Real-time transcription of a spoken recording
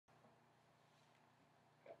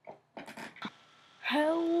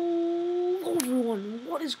Hello everyone,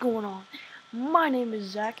 what is going on? My name is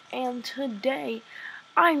Zach, and today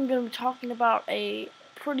I'm going to be talking about a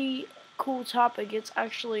pretty cool topic. It's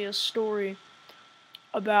actually a story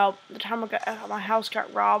about the time my house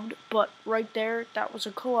got robbed, but right there, that was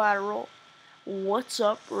a collateral. What's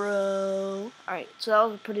up, bro? Alright, so that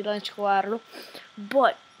was a pretty nice collateral.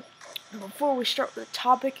 But before we start with the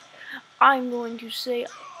topic, I'm going to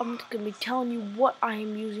be telling you what I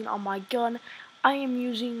am using on my gun. I am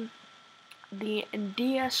using the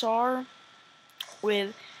DSR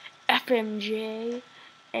with FMJ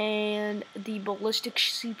and the ballistic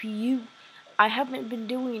CPU. I haven't been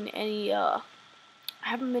doing any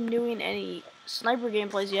sniper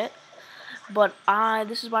gameplays yet, but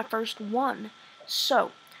this is my first one.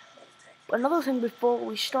 So another thing before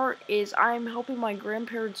we start is I'm helping my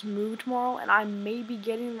grandparents move tomorrow, and I may be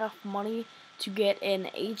getting enough money to get an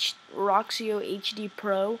Roxio HD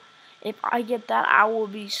Pro. If I get that, I will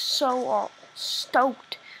be so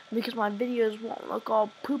stoked because my videos won't look all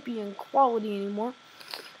poopy and quality anymore.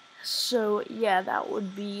 So yeah, that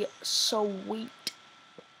would be sweet.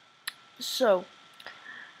 So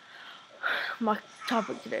my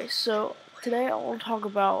topic today. So today I want to talk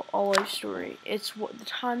about a life story. It's the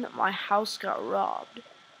time that my house got robbed.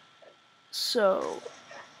 So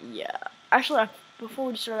yeah, actually, before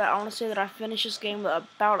we start that, I want to say that I finished this game with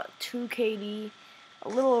about a 2 KD, a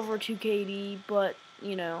little over 2 KD, but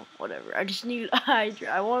you know, whatever. I just needed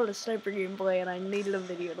I wanted a sniper gameplay, and I needed a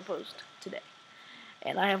video to post today,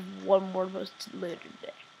 and I have one more to post later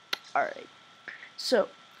today. All right, so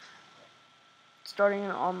starting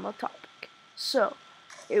on the topic. So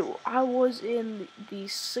I was in the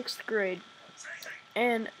 6th grade,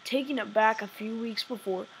 and taking it back a few weeks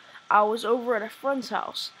before, I was over at a friend's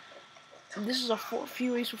house. This is a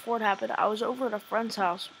few weeks before it happened. I was over at a friend's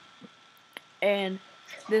house, and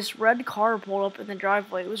this red car pulled up in the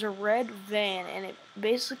driveway. It was a red van, and it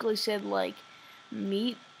basically said like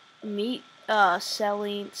selling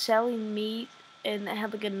meat, and it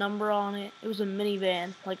had like a number on it. It was a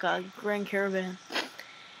minivan, like a Grand Caravan,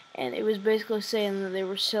 and it was basically saying that they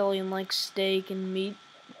were selling like steak and meat.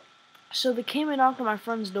 So they came and knocked on my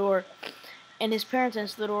friend's door, and his parents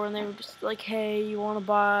answered the door, and they were just like, "Hey, you want to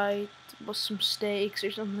buy some steaks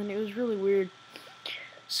or something?" It was really weird.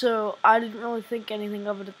 So I didn't really think anything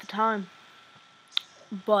of it at the time.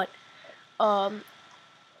 But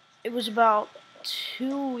it was about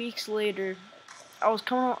 2 weeks later. I was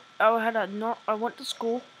coming. I went to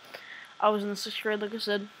school. I was in the 6th grade, like I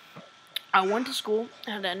said. I went to school.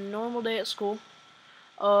 Had a normal day at school.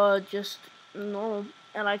 Just normal.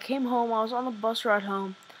 And I came home. I was on the bus ride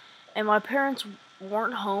home, and my parents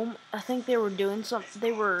weren't home. I think they were doing something.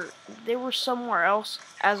 They were somewhere else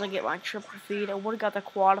as I get my triple feed. I would have got the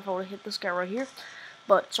quad if I would have hit this guy right here,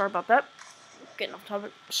 but sorry about that. Getting off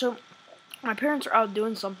topic. So my parents are out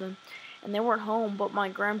doing something, and they weren't home. But my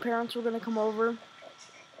grandparents were gonna come over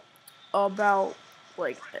about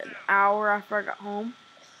like an hour after I got home,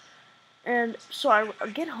 and so I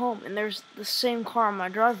get home, and there's the same car on my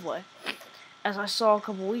driveway as I saw a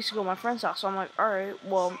couple weeks ago at my friend's house. So I'm like, alright,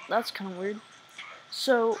 well, that's kind of weird.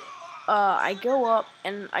 So I go up,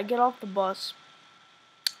 and I get off the bus,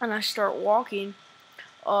 and I start walking.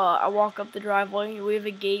 I walk up the driveway. We have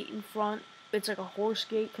a gate in front. It's like a horse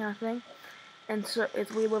gate kind of thing. And so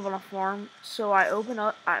we live on a farm. So I open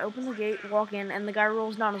the gate, walk in, and the guy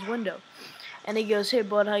rolls down his window. And he goes, "Hey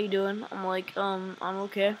bud, how you doing?" I'm like, I'm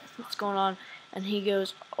okay. What's going on? And he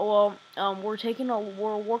goes, "Oh, well,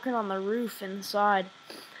 we're working on the roof inside,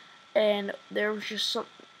 and there was just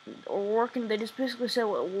working. They just basically said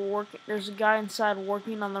we're working. There's a guy inside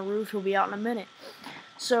working on the roof. He'll be out in a minute."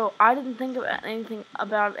 So I didn't think about anything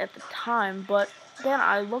about it at the time, but then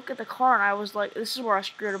I look at the car, and I was like, this is where I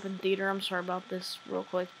screwed up in theater. I'm sorry about this real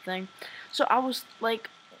quick thing. So I was like,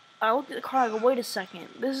 I looked at the car, I go, wait a second,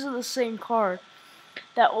 this is the same car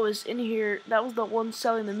that was in here, that was the one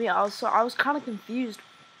selling the meat. I was kind of confused.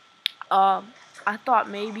 I thought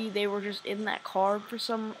maybe they were just in that car for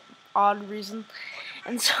some odd reason.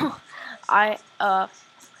 And so I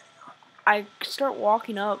start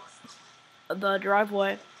walking up the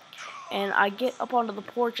driveway, and I get up onto the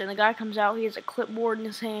porch, and the guy comes out. He has a clipboard in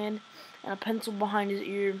his hand and a pencil behind his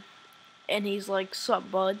ear, and he's like,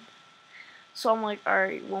 "Sup, bud?" So I'm like,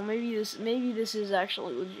 alright, well, maybe this is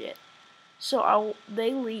actually legit. So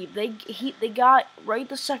they leave. They got right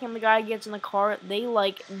the second the guy gets in the car, they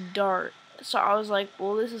like dart. So I was like,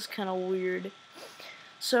 well, this is kind of weird.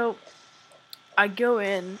 So I go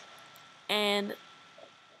in, and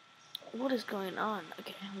what is going on?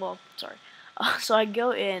 Okay, well, sorry. So I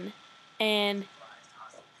go in, and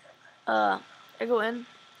I go in,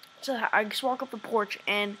 So I just walk up the porch,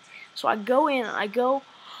 and so I go in, and I go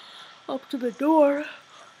up to the door.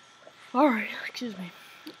 Alright, excuse me.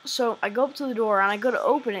 So I go up to the door, and I go to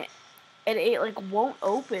open it, and it like won't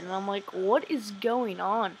open. And I'm like, what is going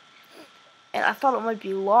on? And I thought it might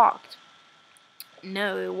be locked.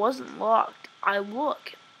 No, it wasn't locked. I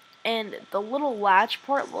look, and the little latch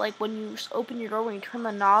part, like when you open your door, when you turn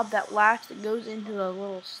the knob, that latch that goes into the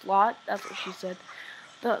little slot. That's what she said.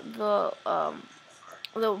 The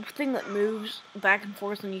thing that moves back and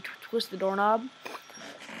forth when you twist the doorknob.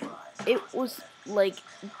 It was like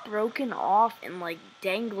broken off and like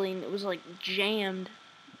dangling. It was like jammed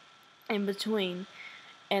in between.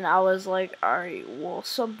 And I was like, alright, well,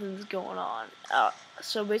 something's going on.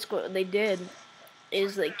 So basically what they did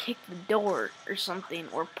is they kicked the door or something,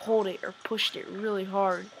 or pulled it, or pushed it really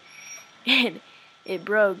hard. And it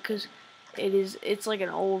broke, because it's like an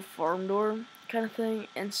old farm door kind of thing.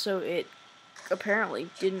 And so it apparently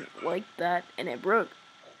didn't like that, and it broke.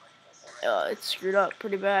 It screwed up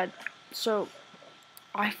pretty bad. So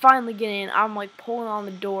I finally get in. I'm like pulling on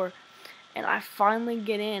the door, and I finally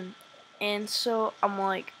get in. And so I'm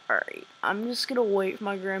like, alright, I'm just gonna wait for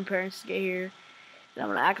my grandparents to get here, and I'm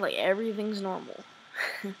gonna act like everything's normal.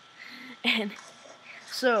 And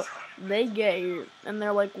so they get here, and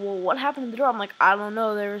they're like, well, what happened to the door? I'm like, I don't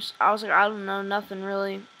know. I was like, I don't know, nothing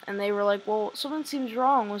really. And they were like, well, something seems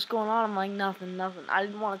wrong. What's going on? I'm like, nothing. I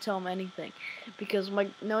didn't want to tell them anything, because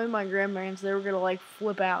knowing my grandparents, they were gonna like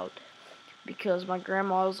flip out, because my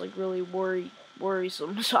grandma was like really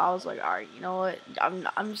worrisome. So I was like, alright, you know what?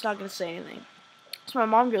 I'm just not gonna say anything. So my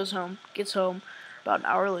mom gets home about an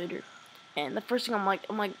hour later, and the first thing I'm like,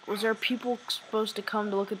 was there people supposed to come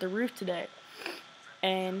to look at the roof today?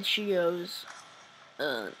 And she goes,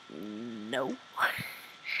 no.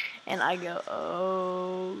 And I go,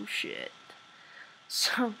 oh shit.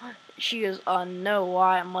 So she goes, no,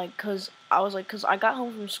 why? I'm like, cause I got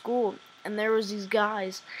home from school, and there was these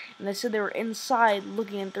guys, and they said they were inside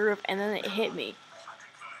looking at the roof, and then it hit me.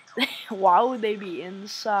 Why would they be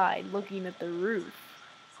inside looking at the roof?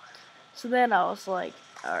 So then I was like,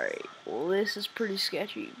 alright, well, this is pretty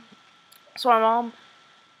sketchy. So my mom,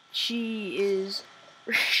 she's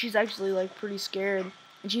actually like pretty scared,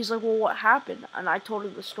 and she's like, well, what happened? And I told her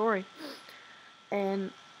the story,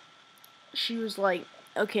 and she was like,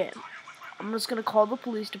 okay, I'm just gonna call the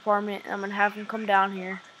police department, and I'm gonna have them come down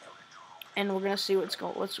here, and we're gonna see let's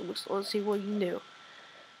see what you can do.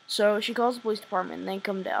 So she calls the police department, and they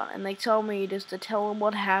come down, and they tell me just to tell them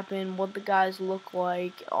what happened, what the guys look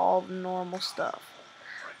like, all the normal stuff.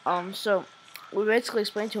 So we basically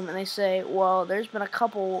explain to them, and they say, well, there's been a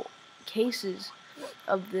couple cases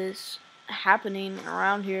of this happening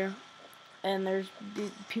around here, and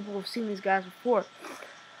people have seen these guys before.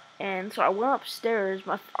 And so I went upstairs.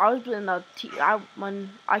 When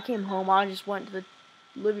I came home, I just went to the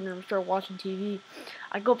living room and started watching TV.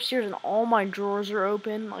 I go upstairs, and all my drawers are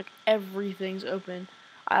open, like everything's open.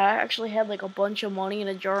 I actually had like a bunch of money in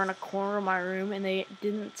a jar in a corner of my room, and they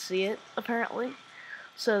didn't see it apparently.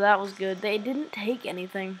 So that was good. They didn't take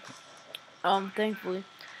anything, thankfully.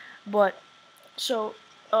 But so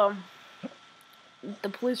the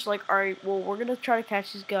police were like, alright, well, we're gonna try to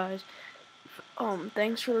catch these guys.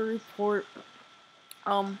 Thanks for the report.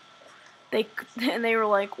 They were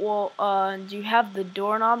like, well, do you have the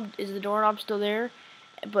doorknob? Is the doorknob still there?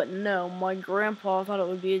 But no, my grandpa thought it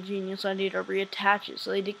would be a genius idea to reattach it,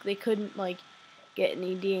 so they couldn't like get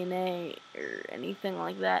any DNA or anything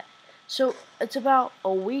like that. So it's about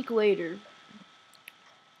a week later,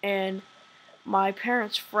 and my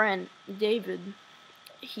parents' friend David,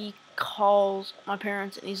 he calls my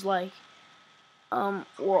parents, and he's like,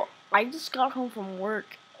 well, I just got home from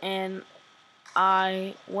work, and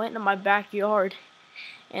I went into my backyard,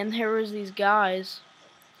 and there was these guys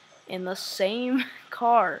in the same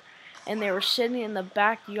car, and they were sitting in the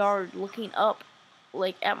backyard looking up,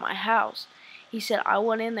 like, at my house. He said, I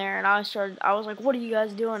went in there, and I was like, what are you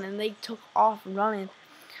guys doing? And they took off running.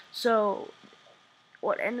 So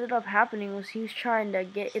what ended up happening was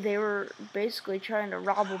they were basically trying to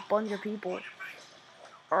rob a bunch of people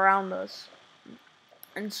around us.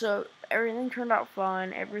 And so everything turned out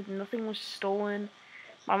fine. Nothing was stolen.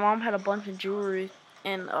 My mom had a bunch of jewelry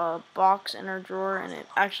in a box in her drawer, and it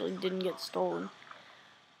actually didn't get stolen.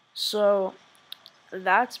 So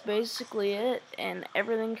that's basically it, and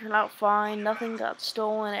everything turned out fine. Nothing got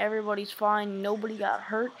stolen. Everybody's fine. Nobody got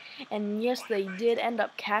hurt. And yes, they did end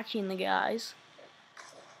up catching the guys.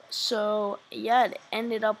 So yeah, it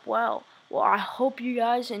ended up well. Well, I hope you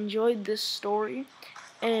guys enjoyed this story,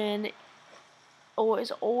 and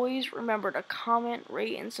always remember to comment,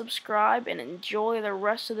 rate, and subscribe, and enjoy the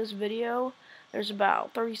rest of this video. There's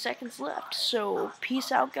about 30 seconds left. So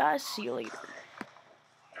peace out, guys. See you later.